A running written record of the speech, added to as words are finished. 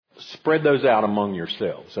spread those out among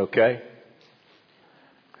yourselves, okay?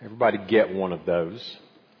 Everybody get one of those.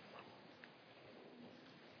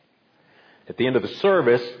 At the end of the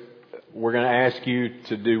service, we're going to ask you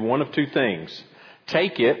to do one of two things.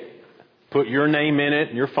 Take it, put your name in it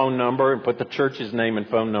and your phone number, and put the church's name and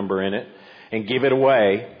phone number in it, and give it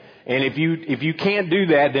away. And if you can't do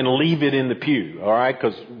that, then leave it in the pew, all right?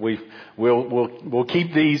 Because we'll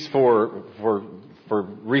keep these for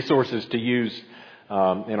resources to use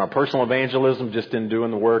in our personal evangelism, just in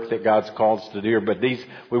doing the work that God's called us to do. But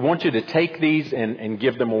we want you to take these and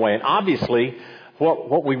give them away. And obviously,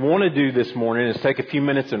 what we want to do this morning is take a few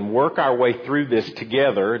minutes and work our way through this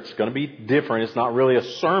together. It's going to be different. It's not really a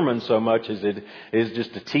sermon so much as it is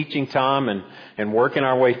just a teaching time and working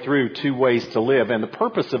our way through 2 ways to live. And the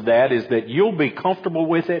purpose of that is that you'll be comfortable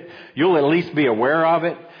with it. You'll at least be aware of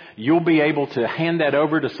it. You'll be able to hand that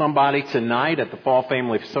over to somebody tonight at the Fall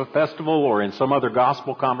Family Festival or in some other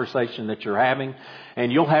gospel conversation that you're having.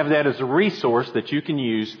 And you'll have that as a resource that you can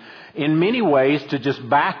use in many ways to just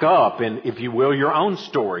back up, and if you will, your own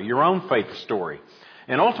story, your own faith story.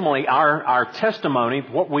 And ultimately, our testimony,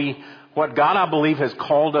 what God, I believe, has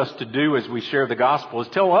called us to do as we share the gospel is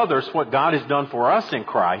tell others what God has done for us in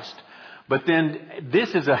Christ. But then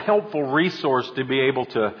this is a helpful resource to be able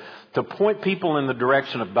to point people in the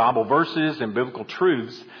direction of Bible verses and biblical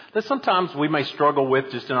truths that sometimes we may struggle with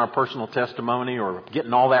just in our personal testimony or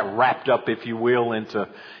getting all that wrapped up, if you will, into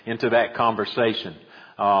that conversation.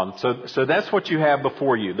 So that's what you have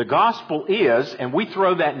before you. The gospel is, and we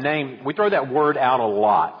throw that word out a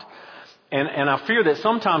lot. And I fear that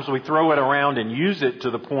sometimes we throw it around and use it to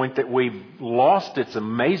the point that we've lost its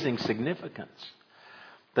amazing significance.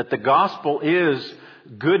 That the gospel is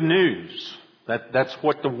good news. That's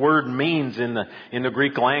what the word means in the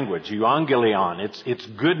Greek language. Euangelion. It's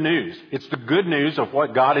good news. It's the good news of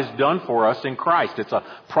what God has done for us in Christ. It's a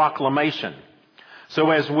proclamation. So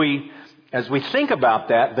as we think about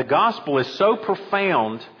that, the gospel is so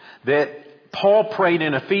profound that Paul prayed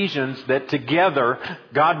in Ephesians that together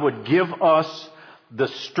God would give us the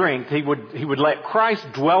strength. He would let Christ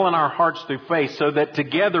dwell in our hearts through faith so that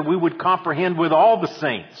together we would comprehend with all the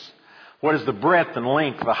saints what is the breadth and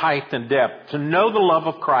length, the height and depth, to know the love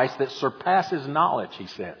of Christ that surpasses knowledge, he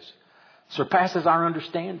says. Surpasses our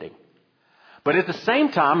understanding. But at the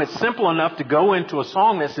same time, it's simple enough to go into a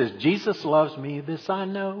song that says, Jesus loves me, this I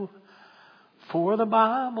know, for the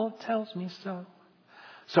Bible tells me so.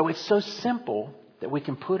 So it's so simple that we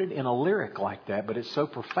can put it in a lyric like that, but it's so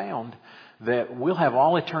profound that we'll have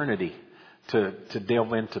all eternity to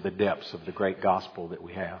delve into the depths of the great gospel that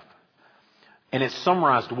we have. And it's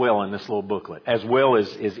summarized well in this little booklet, as well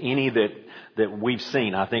as any that we've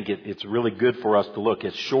seen. I think it's really good for us to look.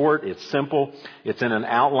 It's short, it's simple, it's in an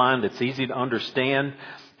outline that's easy to understand,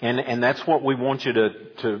 and that's what we want you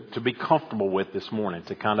to be comfortable with this morning,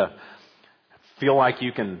 to kind of feel like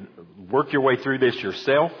you can work your way through this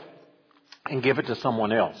yourself and give it to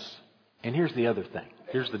someone else. And here's the other thing.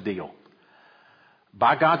 Here's the deal.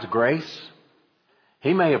 By God's grace,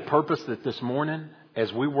 He may have purposed that this morning,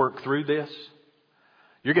 as we work through this,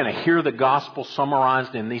 you're going to hear the gospel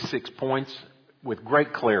summarized in these 6 points with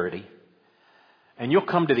great clarity. And you'll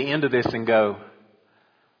come to the end of this and go,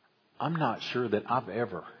 I'm not sure that I've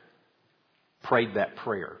ever prayed that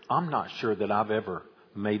prayer. I'm not sure that I've ever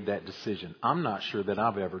made that decision. I'm not sure that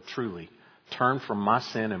I've ever truly turned from my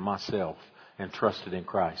sin and myself and trusted in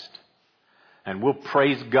Christ. And we'll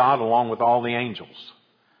praise God along with all the angels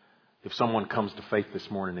if someone comes to faith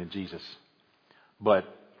this morning in Jesus. But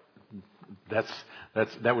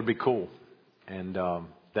that would be cool. And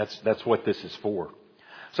that's what this is for.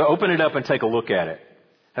 So open it up and take a look at it.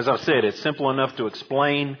 As I've said, it's simple enough to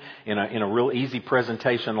explain in a real easy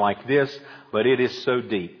presentation like this, but it is so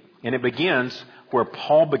deep. And it begins where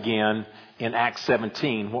Paul began in Acts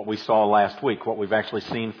 17, what we saw last week, what we've actually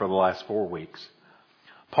seen for the last 4 weeks.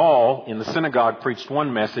 Paul, in the synagogue, preached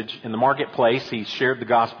one message. In the marketplace, he shared the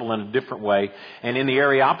gospel in a different way. And in the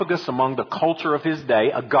Areopagus, among the culture of his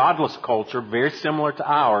day, a godless culture, very similar to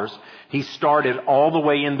ours, he started all the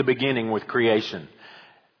way in the beginning with creation.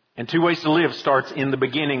 And 2 Ways to Live starts in the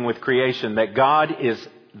beginning with creation, that God is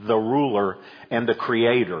the ruler and the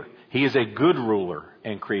creator. He is a good ruler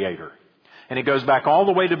and creator. And it goes back all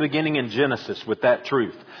the way to the beginning in Genesis with that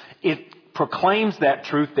truth. It proclaims that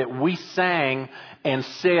truth that we sang and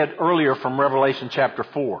said earlier from Revelation chapter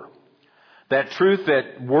 4. That truth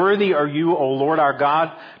that worthy are you, O Lord our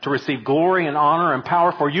God, to receive glory and honor and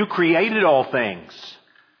power, for you created all things.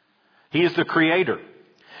 He is the creator.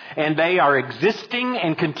 And they are existing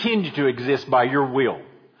and continue to exist by your will.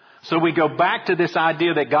 So we go back to this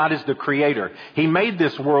idea that God is the creator. He made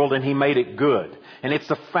this world and He made it good. And it's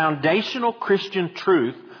the foundational Christian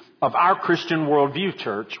truth of our Christian worldview,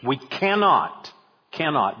 church. We cannot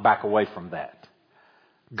back away from that.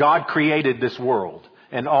 God created this world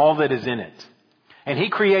and all that is in it. And He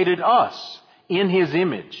created us in His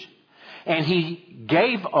image. And He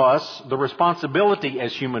gave us the responsibility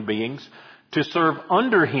as human beings to serve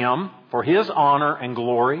under Him for His honor and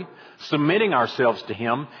glory, submitting ourselves to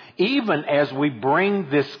Him, even as we bring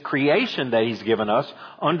this creation that He's given us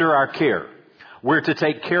under our care. We're to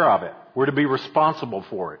take care of it. We're to be responsible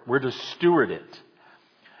for it. We're to steward it.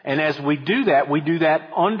 And as we do that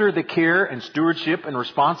under the care and stewardship and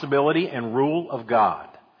responsibility and rule of God.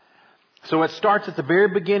 So it starts at the very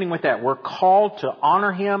beginning with that. We're called to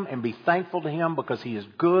honor Him and be thankful to Him because He is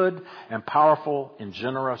good and powerful and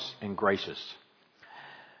generous and gracious.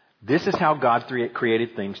 This is how God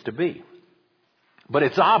created things to be. But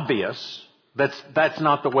it's obvious that's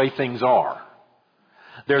not the way things are.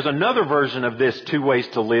 There's another version of this 2 ways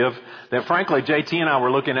to live that frankly JT and I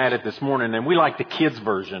were looking at it this morning, and we like the kids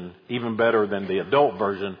version even better than the adult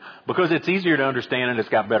version because it's easier to understand and it's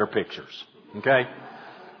got better pictures. Okay?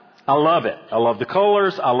 I love it. I love the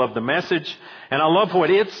colors. I love the message. And I love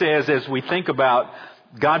what it says as we think about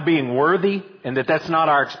God being worthy and that's not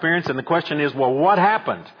our experience. And the question is, well, what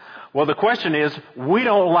happened? Well, the question is, we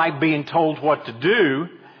don't like being told what to do.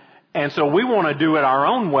 And so we want to do it our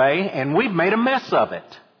own way, and we've made a mess of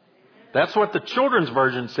it. That's what the children's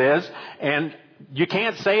version says, and you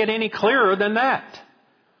can't say it any clearer than that.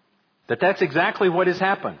 That's exactly what has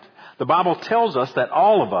happened. The Bible tells us that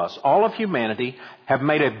all of us, all of humanity, have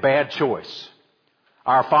made a bad choice.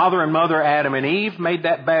 Our father and mother, Adam and Eve, made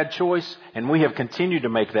that bad choice, and we have continued to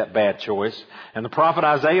make that bad choice. And the prophet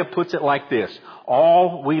Isaiah puts it like this: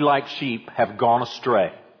 all we like sheep have gone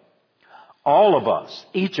astray. All of us,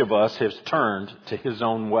 each of us, has turned to his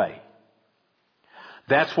own way.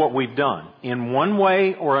 That's what we've done. In one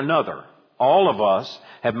way or another, all of us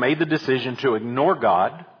have made the decision to ignore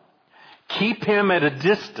God, keep Him at a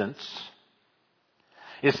distance,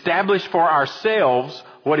 establish for ourselves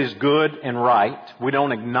what is good and right. We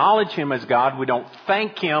don't acknowledge Him as God. We don't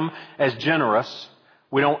thank Him as generous.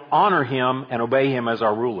 We don't honor Him and obey Him as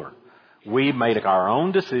our ruler. We make our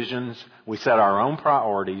own decisions. We set our own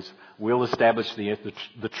priorities. We'll establish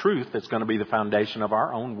the truth that's going to be the foundation of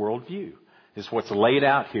our own worldview. Is what's laid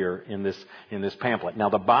out here in this pamphlet. Now,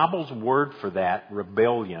 the Bible's word for that,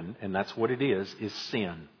 rebellion, and that's what it is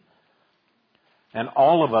sin. And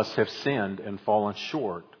all of us have sinned and fallen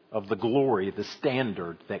short of the glory, the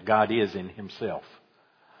standard that God is in Himself.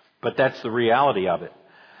 But that's the reality of it.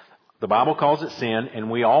 The Bible calls it sin, and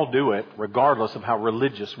we all do it regardless of how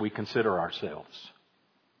religious we consider ourselves.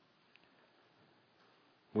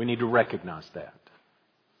 We need to recognize that.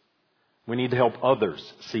 We need to help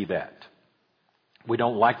others see that. We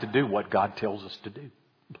don't like to do what God tells us to do.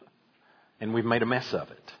 And we've made a mess of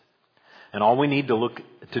it. And all we need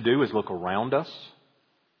to do is look around us,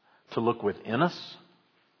 to look within us,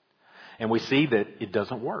 and we see that it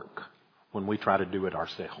doesn't work when we try to do it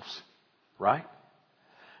ourselves. Right?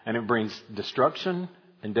 And it brings destruction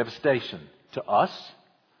and devastation to us,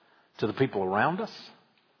 to the people around us,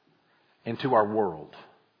 and to our world.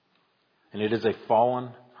 And it is a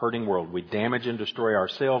fallen, hurting world. We damage and destroy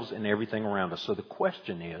ourselves and everything around us. So the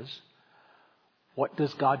question is, what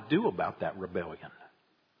does God do about that rebellion?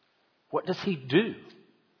 What does He do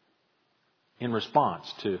in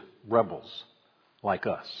response to rebels like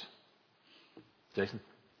us? Jason?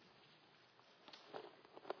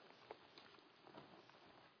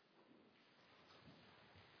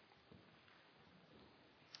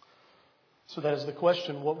 So that is the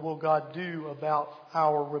question, what will God do about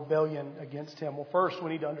our rebellion against Him? Well, first we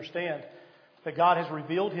need to understand that God has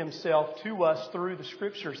revealed Himself to us through the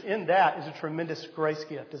Scriptures. In that is a tremendous grace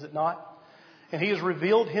gift, is it not? And He has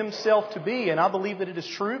revealed Himself to be, and I believe that it is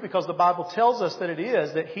true because the Bible tells us that it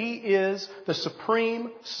is, that He is the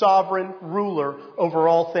supreme sovereign ruler over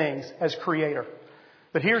all things as Creator.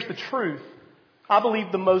 But here's the truth. I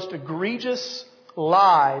believe the most egregious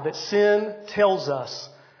lie that sin tells us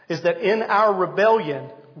is that in our rebellion,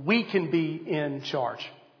 we can be in charge.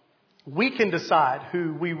 We can decide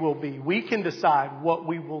who we will be. We can decide what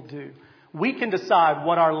we will do. We can decide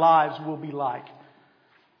what our lives will be like.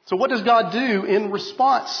 So what does God do in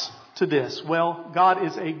response to this? Well, God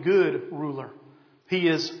is a good ruler. He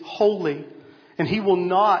is holy, and He will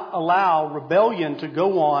not allow rebellion to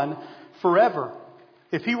go on forever.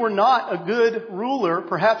 If he were not a good ruler,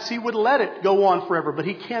 perhaps he would let it go on forever. But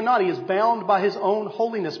he cannot. He is bound by his own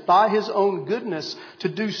holiness, by his own goodness, to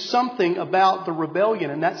do something about the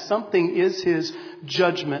rebellion. And that something is his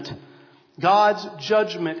judgment. God's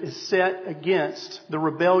judgment is set against the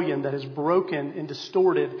rebellion that has broken and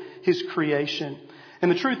distorted his creation.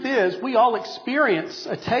 And the truth is, we all experience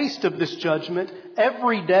a taste of this judgment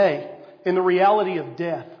every day in the reality of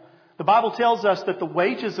death. The Bible tells us that the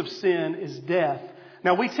wages of sin is death.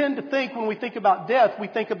 Now, we tend to think, when we think about death, we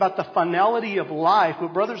think about the finality of life.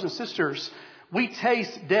 But brothers and sisters, we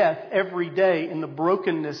taste death every day in the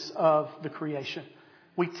brokenness of the creation.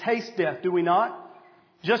 We taste death, do we not?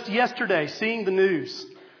 Just yesterday, seeing the news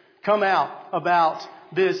come out about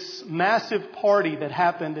this massive party that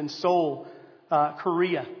happened in Seoul,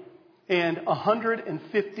 Korea, and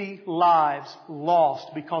 150 lives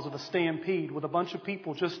lost because of a stampede with a bunch of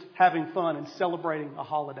people just having fun and celebrating a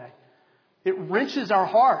holiday. It wrenches our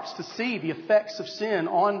hearts to see the effects of sin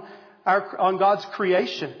on God's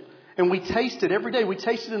creation. And we taste it every day. We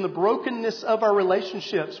taste it in the brokenness of our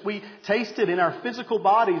relationships. We taste it in our physical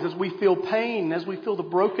bodies as we feel pain, as we feel the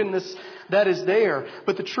brokenness that is there.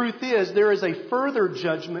 But the truth is, there is a further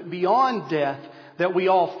judgment beyond death that we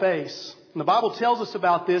all face. And the Bible tells us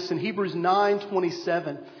about this in Hebrews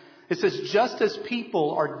 9:27. It says, just as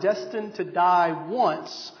people are destined to die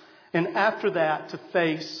once, and after that to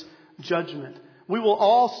face judgment. We will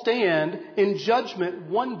all stand in judgment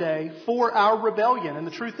one day for our rebellion. And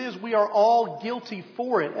the truth is, we are all guilty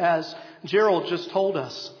for it, as Gerald just told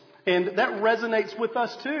us. And that resonates with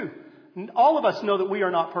us too. All of us know that we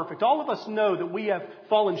are not perfect. All of us know that we have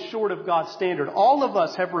fallen short of God's standard. All of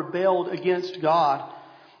us have rebelled against God.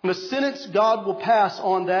 And the sentence God will pass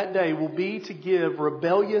on that day will be to give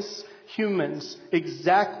rebellious humans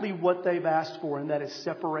exactly what they've asked for, and that is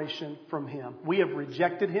separation from Him. We have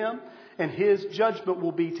rejected Him, and His judgment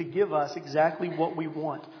will be to give us exactly what we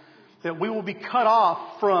want. That we will be cut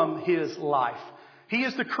off from His life. He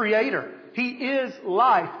is the Creator. He is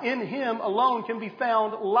life. In Him alone can be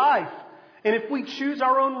found life. And if we choose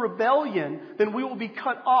our own rebellion, then we will be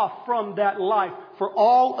cut off from that life for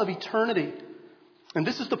all of eternity. And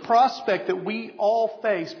this is the prospect that we all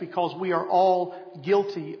face because we are all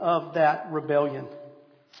guilty of that rebellion.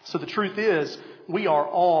 So the truth is, we are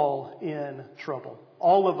all in trouble.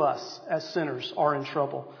 All of us as sinners are in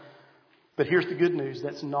trouble. But here's the good news.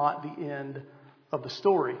 That's not the end of the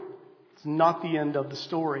story. It's not the end of the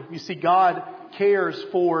story. You see, God cares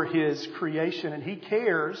for His creation, and He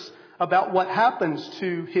cares about what happens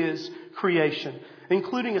to His creation,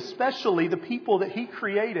 including especially the people that He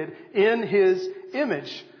created in His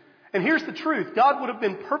image. And here's the truth. God would have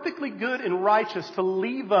been perfectly good and righteous to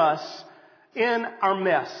leave us in our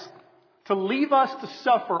mess, to leave us to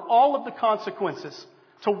suffer all of the consequences,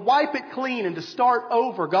 to wipe it clean and to start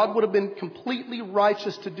over. God would have been completely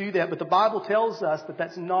righteous to do that. But the Bible tells us that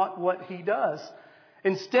that's not what He does.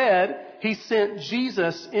 Instead, He sent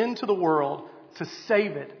Jesus into the world to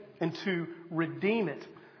save it and to redeem it.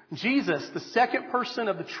 Jesus, the second person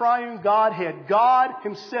of the triune Godhead, God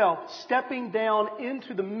Himself stepping down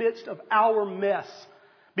into the midst of our mess,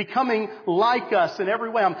 becoming like us in every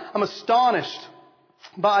way. I'm astonished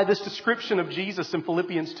by this description of Jesus in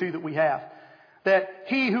Philippians 2 that we have. That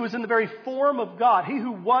He who is in the very form of God, He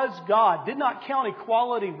who was God, did not count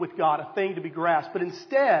equality with God a thing to be grasped, but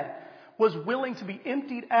instead was willing to be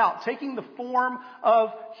emptied out, taking the form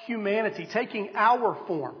of humanity, taking our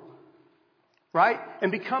form. Right?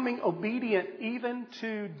 And becoming obedient even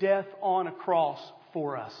to death on a cross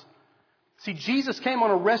for us. See, Jesus came on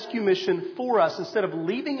a rescue mission for us. Instead of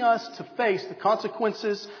leaving us to face the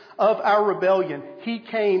consequences of our rebellion, He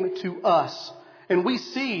came to us. And we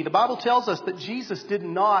see, the Bible tells us that Jesus did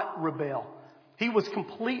not rebel. He was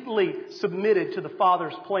completely submitted to the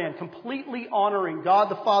Father's plan, completely honoring God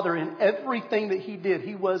the Father in everything that He did.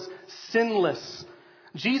 He was sinless.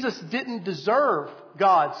 Jesus didn't deserve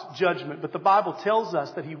God's judgment, but the Bible tells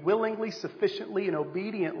us that He willingly, sufficiently, and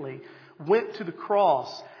obediently went to the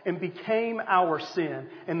cross and became our sin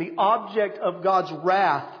and the object of God's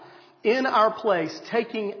wrath in our place,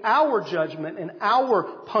 taking our judgment and our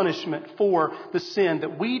punishment for the sin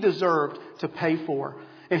that we deserved to pay for.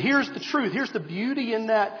 And here's the truth. Here's the beauty in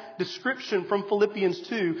that description from Philippians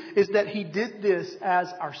 2 is that He did this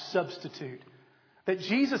as our substitute. That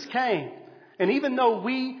Jesus came. And even though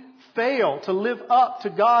we fail to live up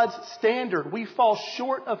to God's standard, we fall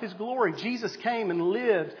short of His glory. Jesus came and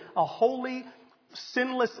lived a holy,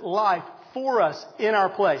 sinless life for us in our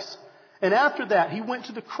place. And after that, He went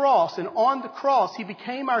to the cross, and on the cross, He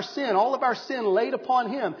became our sin. All of our sin laid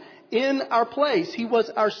upon Him in our place. He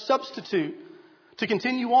was our substitute To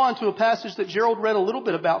continue on to a passage that Gerald read a little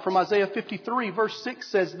bit about from Isaiah 53, verse 6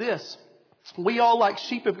 says this: "We all like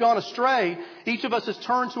sheep have gone astray. Each of us has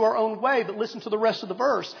turned to our own way." But listen to the rest of the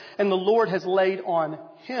verse. "And the Lord has laid on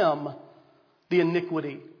Him the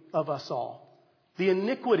iniquity of us all." The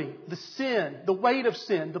iniquity, the sin, the weight of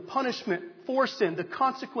sin, the punishment for sin, the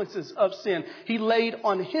consequences of sin, He laid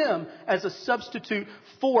on Him as a substitute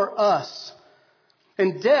for us.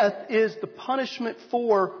 And death is the punishment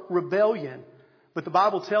for rebellion. But the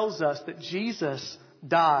Bible tells us that Jesus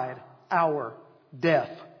died our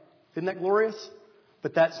death. Isn't that glorious?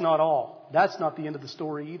 But that's not all. That's not the end of the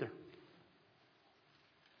story either.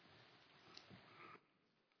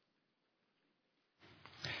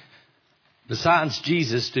 Besides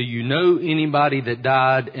Jesus, do you know anybody that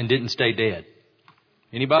died and didn't stay dead?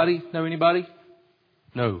 Anybody? Know anybody?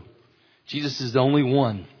 No. Jesus is the only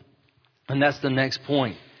one. And that's the next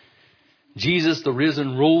point. Jesus, the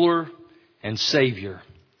risen ruler and Savior.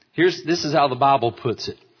 This is how the Bible puts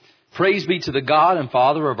it. "Praise be to the God and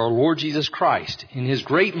Father of our Lord Jesus Christ. In His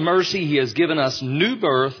great mercy, He has given us new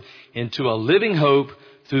birth into a living hope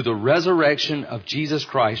through the resurrection of Jesus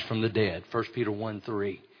Christ from the dead." 1 Peter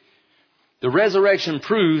 1:3. The resurrection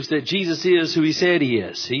proves that Jesus is who He said He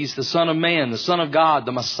is. He's the Son of Man, the Son of God,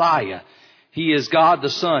 the Messiah. He is God the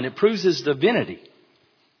Son. It proves His divinity.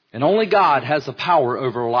 And only God has the power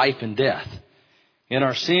over life and death. In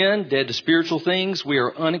our sin, dead to spiritual things, we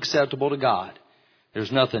are unacceptable to God. There's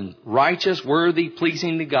nothing righteous, worthy,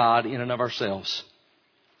 pleasing to God in and of ourselves.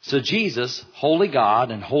 So Jesus, holy God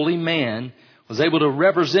and holy man, was able to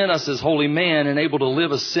represent us as holy man and able to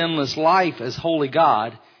live a sinless life as holy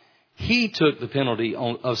God. He took the penalty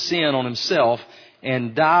of sin on Himself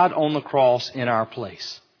and died on the cross in our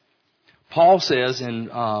place. Paul says in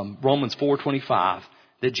Romans 4:25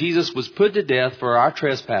 that Jesus was put to death for our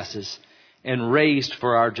trespasses and raised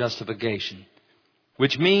for our justification,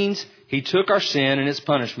 which means He took our sin and its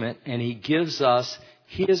punishment and He gives us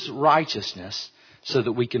His righteousness so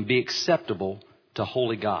that we can be acceptable to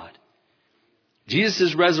holy God.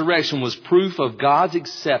 Jesus' resurrection was proof of God's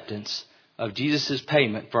acceptance of Jesus'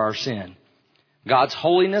 payment for our sin. God's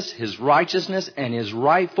holiness, His righteousness, and His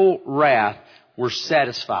rightful wrath were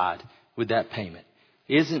satisfied with that payment.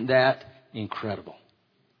 Isn't that incredible?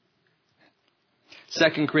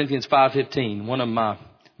 2 Corinthians 5:15, one of my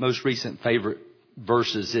most recent favorite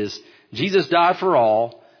verses is, "Jesus died for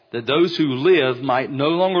all, that those who live might no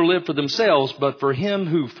longer live for themselves, but for Him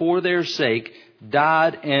who for their sake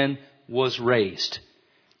died and was raised."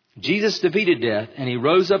 Jesus defeated death and He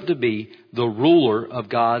rose up to be the ruler of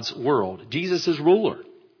God's world. Jesus is ruler.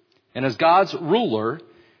 And as God's ruler,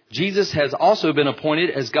 Jesus has also been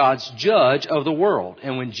appointed as God's judge of the world.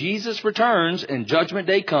 And when Jesus returns and Judgment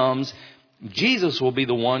Day comes, Jesus will be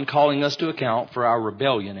the one calling us to account for our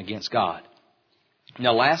rebellion against God.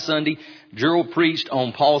 Now, last Sunday, Gerald preached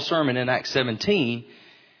on Paul's sermon in Acts 17,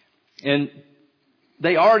 and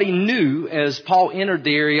they already knew as Paul entered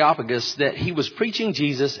the Areopagus that he was preaching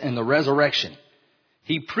Jesus and the resurrection.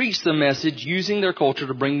 He preached the message using their culture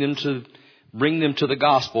to bring them to the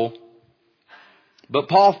gospel. But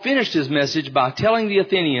Paul finished his message by telling the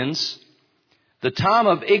Athenians the time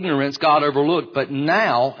of ignorance God overlooked, but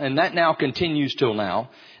now, and that now continues till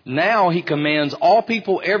now He commands all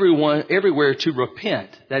people everywhere to repent,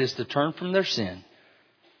 that is to turn from their sin,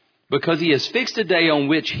 because He has fixed a day on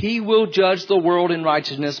which He will judge the world in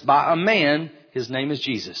righteousness by a man, His name is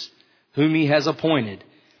Jesus, whom He has appointed.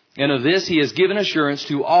 And of this He has given assurance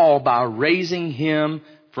to all by raising Him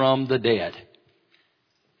from the dead.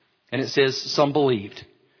 And it says some believed.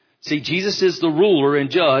 See, Jesus is the ruler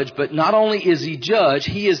and judge, but not only is He judge,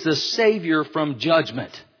 He is the Savior from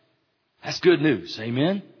judgment. That's good news.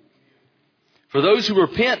 Amen? For those who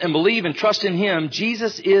repent and believe and trust in Him,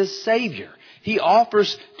 Jesus is Savior. He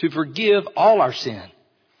offers to forgive all our sin.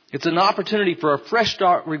 It's an opportunity for a fresh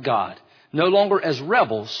start with God, no longer as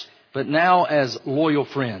rebels, but now as loyal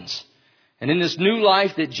friends. And in this new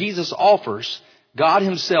life that Jesus offers, God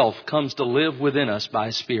Himself comes to live within us by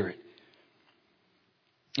His Spirit.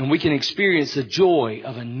 And we can experience the joy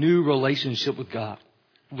of a new relationship with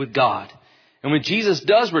God. And when Jesus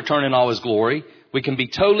does return in all His glory, we can be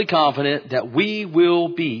totally confident that we will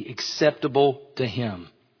be acceptable to Him.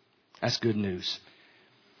 That's good news.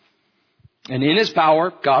 And in His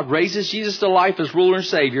power, God raises Jesus to life as ruler and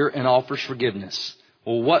Savior and offers forgiveness.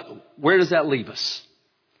 Well, where does that leave us?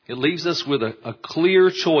 It leaves us with a clear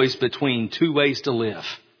choice between two ways to live.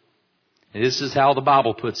 And this is how the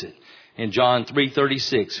Bible puts it. In John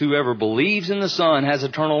 3:36, "Whoever believes in the Son has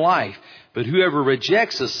eternal life, but whoever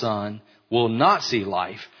rejects the Son will not see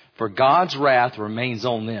life, for God's wrath remains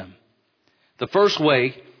on them." The first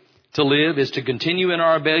way to live is to continue in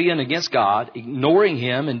our rebellion against God, ignoring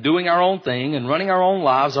Him and doing our own thing and running our own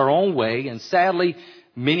lives our own way. And sadly,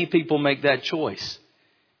 many people make that choice.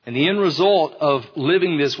 And the end result of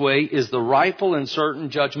living this way is the rightful and certain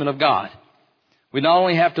judgment of God. We not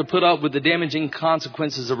only have to put up with the damaging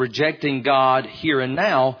consequences of rejecting God here and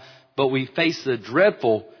now, but we face the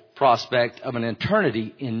dreadful prospect of an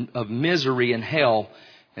eternity of misery and hell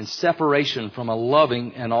and separation from a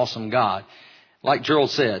loving and awesome God. Like Gerald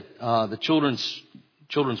said, the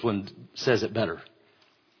children's one says it better.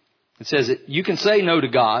 It says that you can say no to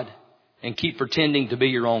God and keep pretending to be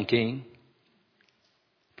your own king.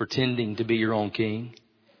 Pretending to be your own king.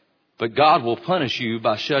 But God will punish you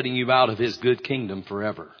by shutting you out of His good kingdom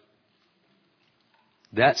forever.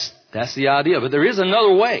 That's the idea. But there is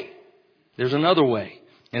another way. There's another way.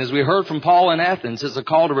 And as we heard from Paul in Athens, it's a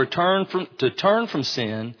call to turn from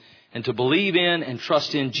sin and to believe in and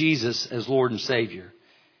trust in Jesus as Lord and Savior.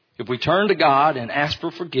 If we turn to God and ask for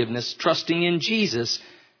forgiveness, trusting in Jesus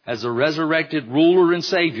as a resurrected ruler and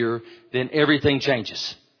Savior, then everything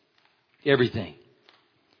changes. Everything.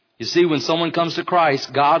 You see, when someone comes to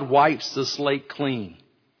Christ, God wipes the slate clean.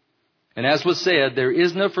 And as was said, there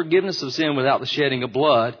is no forgiveness of sin without the shedding of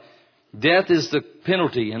blood. Death is the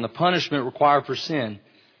penalty and the punishment required for sin.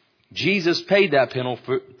 Jesus paid that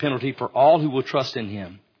penalty for all who will trust in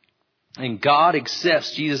Him. And God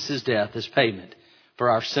accepts Jesus' death as payment for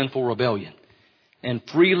our sinful rebellion and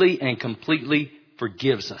freely and completely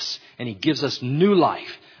forgives us. And He gives us new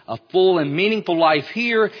life, a full and meaningful life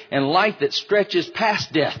here and life that stretches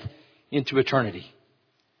past death into eternity.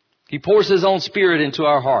 He pours His own Spirit into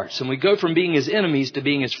our hearts, and we go from being His enemies to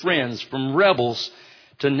being His friends, from rebels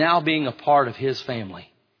to now being a part of His family.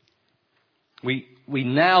 We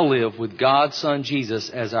now live with God's Son Jesus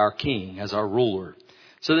as our King, as our ruler.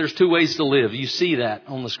 So there's two ways to live. You see that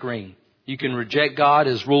on the screen. You can reject God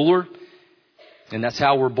as ruler, and that's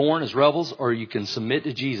how we're born as rebels, or you can submit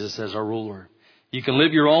to Jesus as our ruler. You can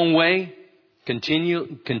live your own way,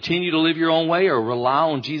 continue to live your own way, or rely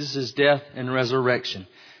on Jesus' death and resurrection,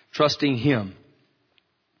 trusting Him.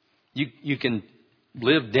 You can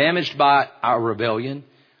live damaged by our rebellion,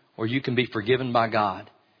 or you can be forgiven by God.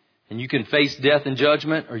 And you can face death and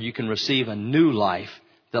judgment, or you can receive a new life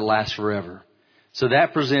that lasts forever. So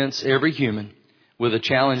that presents every human with a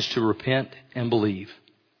challenge to repent and believe.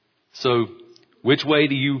 So which way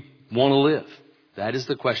do you want to live? That is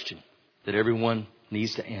the question that everyone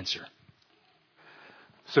needs to answer.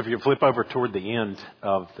 So if you flip over toward the end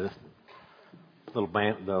of the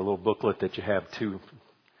little booklet that you have too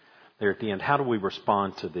there at the end, how do we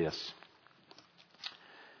respond to this?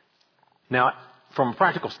 Now, from a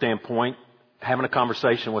practical standpoint, having a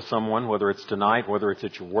conversation with someone, whether it's tonight, whether it's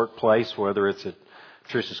at your workplace, whether it's at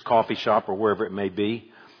Trish's coffee shop or wherever it may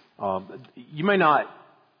be, you may not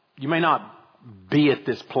be at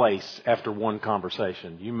this place after one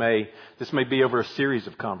conversation. This may be over a series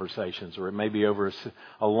of conversations, or it may be over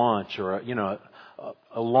a lunch, or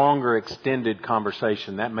a longer extended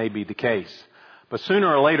conversation. That may be the case. But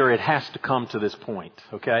sooner or later, it has to come to this point.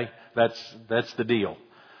 Okay, that's the deal.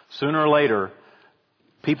 Sooner or later,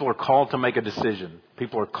 people are called to make a decision.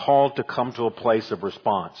 People are called to come to a place of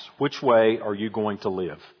response. Which way are you going to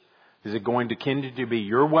live? Is it going to continue to be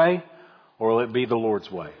your way, or will it be the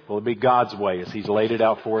Lord's way? Will it be God's way as He's laid it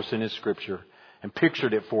out for us in His Scripture and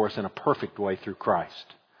pictured it for us in a perfect way through Christ?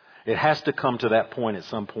 It has to come to that point at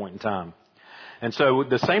some point in time. And so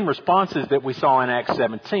the same responses that we saw in Acts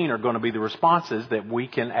 17 are going to be the responses that we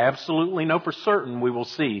can absolutely know for certain we will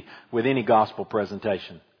see with any gospel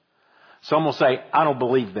presentation. Some will say, I don't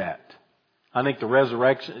believe that. I think the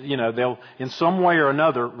resurrection, they'll in some way or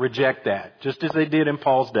another reject that, just as they did in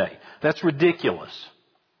Paul's day. That's ridiculous.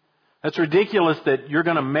 That's ridiculous that you're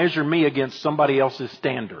going to measure me against somebody else's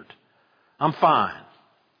standard. I'm fine.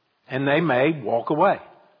 And they may walk away.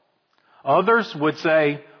 Others would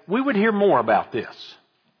say, we would hear more about this.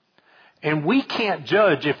 And we can't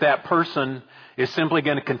judge if that person is simply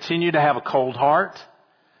going to continue to have a cold heart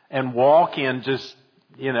and walk in just,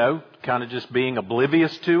 kind of just being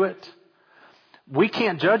oblivious to it. We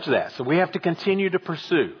can't judge that. So we have to continue to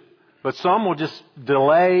pursue. But some will just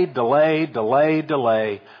delay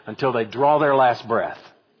until they draw their last breath.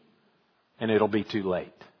 And it'll be too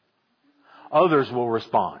late. Others will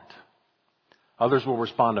respond. Others will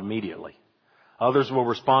respond immediately. Others will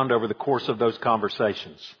respond over the course of those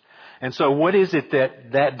conversations. And so what is it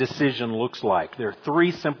that decision looks like? There are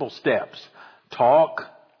 3 simple steps. Talk,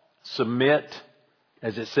 submit,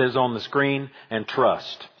 as it says on the screen, and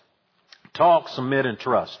trust. Talk, submit, and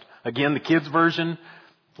trust. Again, the kids' version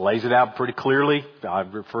lays it out pretty clearly. I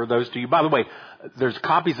refer those to you. By the way, There's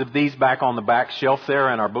copies of these back on the back shelf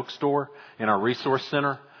there in our bookstore, in our resource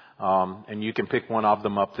center, and you can pick one of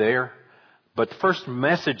them up there. But the first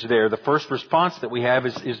message there, the first response that we have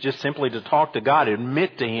is just simply to talk to God,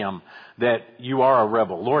 admit to Him that you are a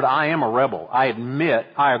rebel. Lord, I am a rebel. I admit,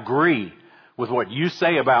 I agree with what you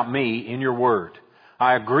say about me in your Word.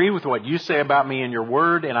 I agree with what you say about me in your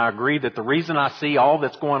Word, and I agree that the reason I see all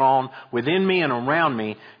that's going on within me and around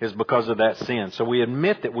me is because of that sin. So we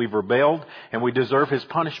admit that we've rebelled and we deserve His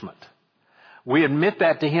punishment. We admit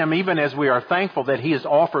that to Him even as we are thankful that He has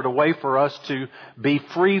offered a way for us to be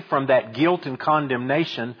free from that guilt and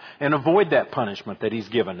condemnation and avoid that punishment that He's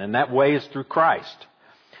given. And that way is through Christ.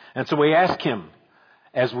 And so we ask Him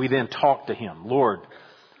as we then talk to Him, Lord,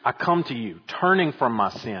 I come to you turning from my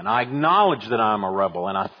sin. I acknowledge that I am a rebel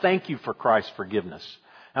and I thank you for Christ's forgiveness.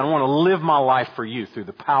 And I want to live my life for you through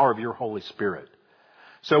the power of your Holy Spirit.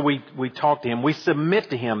 So we talk to Him. We submit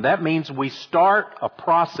to Him. That means we start a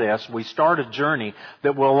process, we start a journey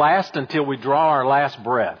that will last until we draw our last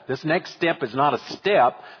breath. This next step is not a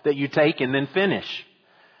step that you take and then finish.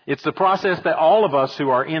 It's the process that all of us who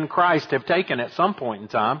are in Christ have taken at some point in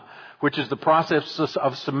time, which is the process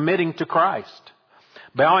of submitting to Christ.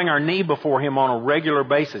 Bowing our knee before Him on a regular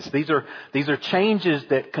basis. These are changes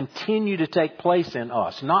that continue to take place in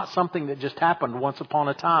us. Not something that just happened once upon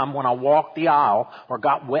a time when I walked the aisle or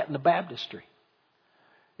got wet in the baptistry.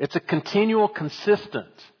 It's a continual,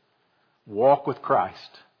 consistent walk with Christ.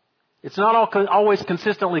 It's not always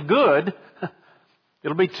consistently good.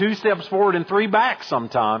 It'll be 2 steps forward and 3 back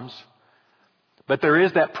sometimes. But there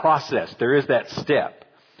is that process. There is that step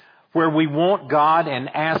where we want God and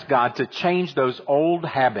ask God to change those old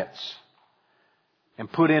habits and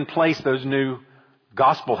put in place those new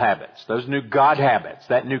gospel habits, those new God habits,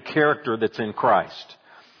 that new character that's in Christ.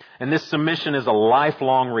 And this submission is a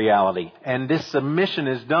lifelong reality. And this submission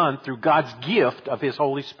is done through God's gift of His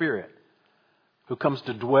Holy Spirit, who comes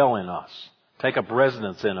to dwell in us, take up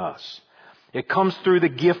residence in us. It comes through the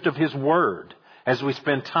gift of His Word as we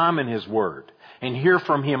spend time in His Word and hear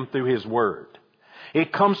from Him through His Word.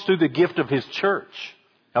 It comes through the gift of His church,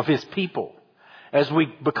 of His people, as we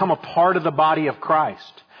become a part of the body of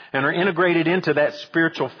Christ and are integrated into that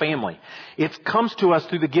spiritual family. It comes to us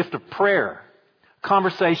through the gift of prayer,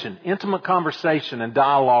 conversation, intimate conversation and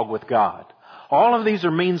dialogue with God. All of these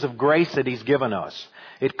are means of grace that He's given us.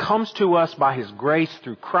 It comes to us by His grace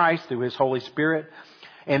through Christ, through His Holy Spirit,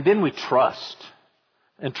 and then we trust.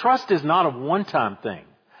 And trust is not a one-time thing.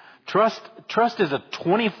 Trust is a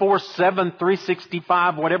 24/7,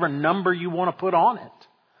 365, whatever number you want to put on it.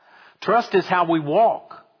 Trust is how we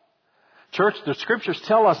walk. Church, the Scriptures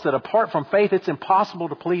tell us that apart from faith, it's impossible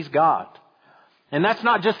to please God. And that's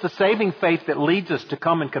not just the saving faith that leads us to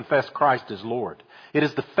come and confess Christ as Lord. It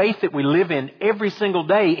is the faith that we live in every single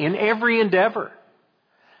day, in every endeavor.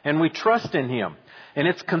 And we trust in Him. And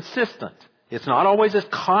it's consistent. It's not always as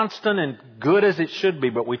constant and good as it should be,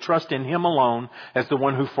 but we trust in Him alone as the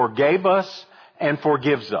one who forgave us and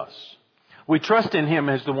forgives us. We trust in Him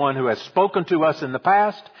as the one who has spoken to us in the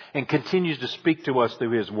past and continues to speak to us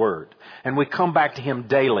through His Word. And we come back to Him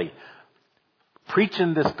daily,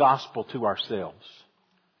 preaching this gospel to ourselves,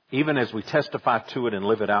 even as we testify to it and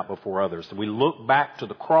live it out before others. We look back to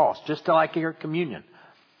the cross, just like here at communion.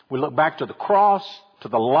 We look back to the cross, to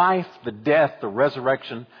the life, the death, the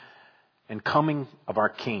resurrection, and coming of our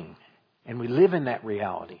King. And we live in that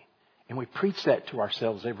reality. And we preach that to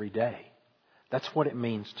ourselves every day. That's what it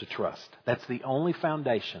means to trust. That's the only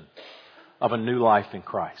foundation of a new life in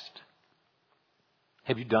Christ.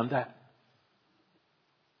 Have you done that?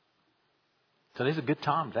 Today's a good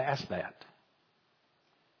time to ask that.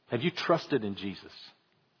 Have you trusted in Jesus?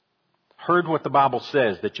 Heard what the Bible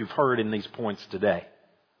says that you've heard in these points today?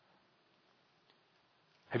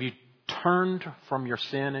 Have you turned from your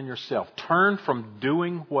sin and yourself? Turned from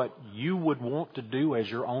doing what you would want to do as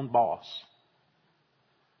your own boss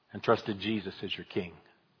and trusted Jesus as your King?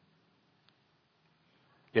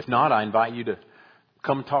 If not, I invite you to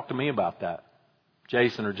come talk to me about that.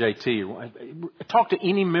 Jason or JT. Talk to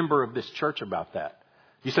any member of this church about that.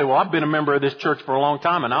 You say, well, I've been a member of this church for a long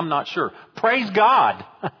time and I'm not sure. Praise God.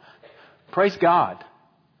 Praise God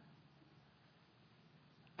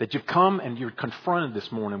that you've come and you're confronted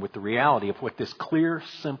this morning with the reality of what this clear,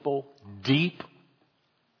 simple, deep,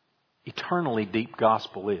 eternally deep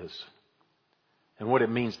gospel is. And what it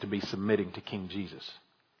means to be submitting to King Jesus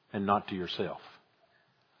and not to yourself.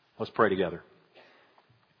 Let's pray together.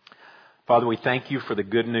 Father, we thank you for the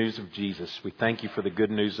good news of Jesus. We thank you for the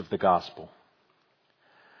good news of the gospel.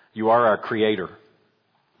 You are our Creator.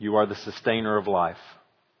 You are the sustainer of life.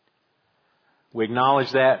 We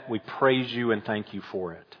acknowledge that. We praise you and thank you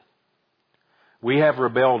for it. We have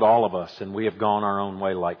rebelled, all of us, and we have gone our own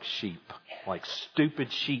way like sheep. Like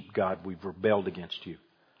stupid sheep, God, we've rebelled against you.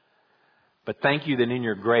 But thank you that in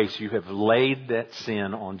your grace you have laid that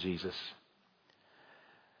sin on Jesus.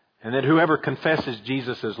 And that whoever confesses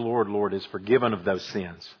Jesus as Lord, Lord, is forgiven of those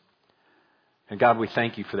sins. And God, we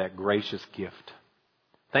thank you for that gracious gift.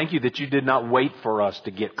 Thank you that you did not wait for us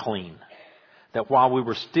to get clean. That while we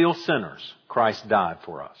were still sinners, Christ died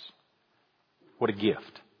for us. What a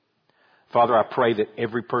gift. Father, I pray that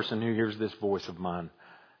every person who hears this voice of mine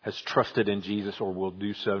has trusted in Jesus or will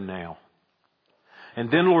do so now. And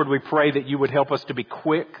then, Lord, we pray that you would help us to be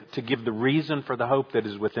quick to give the reason for the hope that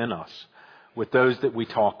is within us with those that we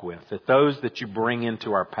talk with, that those that you bring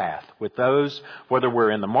into our path, with those, whether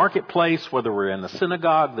we're in the marketplace, whether we're in the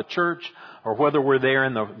synagogue, the church, or whether we're there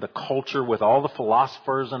in the culture with all the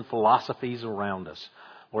philosophers and philosophies around us.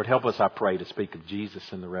 Lord, help us, I pray, to speak of Jesus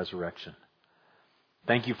and the resurrection.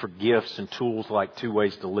 Thank you for gifts and tools like 2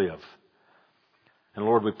 Ways to Live. And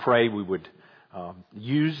Lord, we pray we would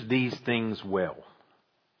use these things well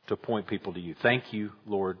to point people to you. Thank you,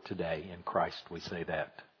 Lord, today. In Christ we say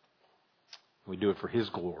that. We do it for His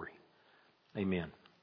glory. Amen.